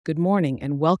Good morning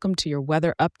and welcome to your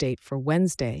weather update for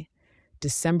Wednesday,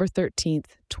 December 13th,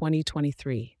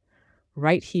 2023,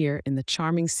 right here in the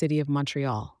charming city of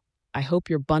Montreal. I hope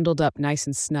you're bundled up nice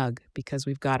and snug because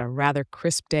we've got a rather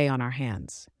crisp day on our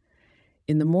hands.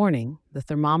 In the morning, the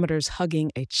thermometer's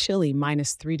hugging a chilly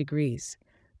 -3 degrees.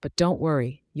 But don't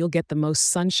worry, you'll get the most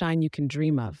sunshine you can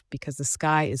dream of because the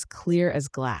sky is clear as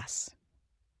glass.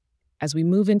 As we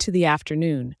move into the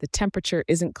afternoon, the temperature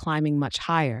isn't climbing much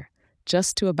higher,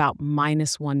 just to about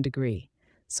 -1 degree.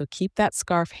 So keep that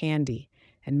scarf handy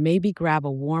and maybe grab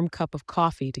a warm cup of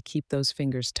coffee to keep those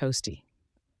fingers toasty.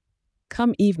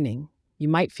 Come evening, you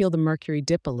might feel the mercury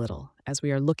dip a little as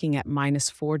we are looking at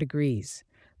 -4 degrees,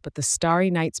 but the starry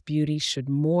night's beauty should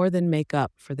more than make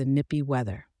up for the nippy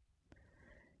weather.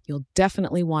 You'll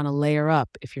definitely want to layer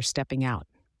up if you're stepping out.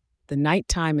 The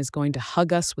nighttime is going to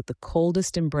hug us with the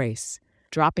coldest embrace,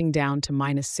 dropping down to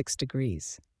 -6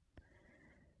 degrees.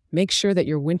 Make sure that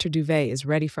your winter duvet is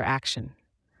ready for action.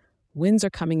 Winds are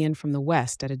coming in from the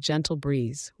west at a gentle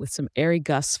breeze, with some airy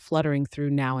gusts fluttering through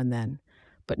now and then,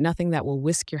 but nothing that will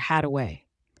whisk your hat away.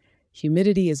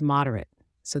 Humidity is moderate,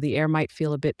 so the air might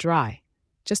feel a bit dry.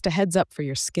 Just a heads up for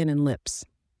your skin and lips.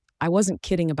 I wasn't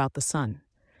kidding about the sun.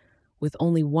 With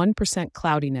only 1%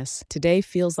 cloudiness, today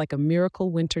feels like a miracle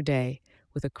winter day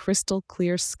with a crystal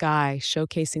clear sky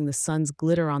showcasing the sun's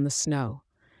glitter on the snow.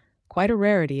 Quite a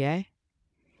rarity, eh?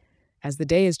 As the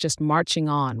day is just marching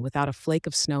on without a flake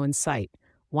of snow in sight,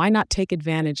 why not take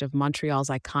advantage of Montreal's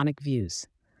iconic views?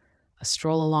 A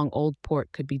stroll along Old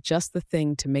Port could be just the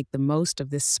thing to make the most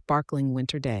of this sparkling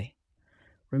winter day.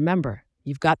 Remember,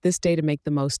 you've got this day to make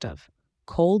the most of.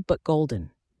 Cold but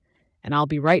golden. And I'll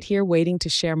be right here waiting to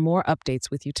share more updates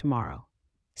with you tomorrow.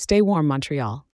 Stay warm, Montreal.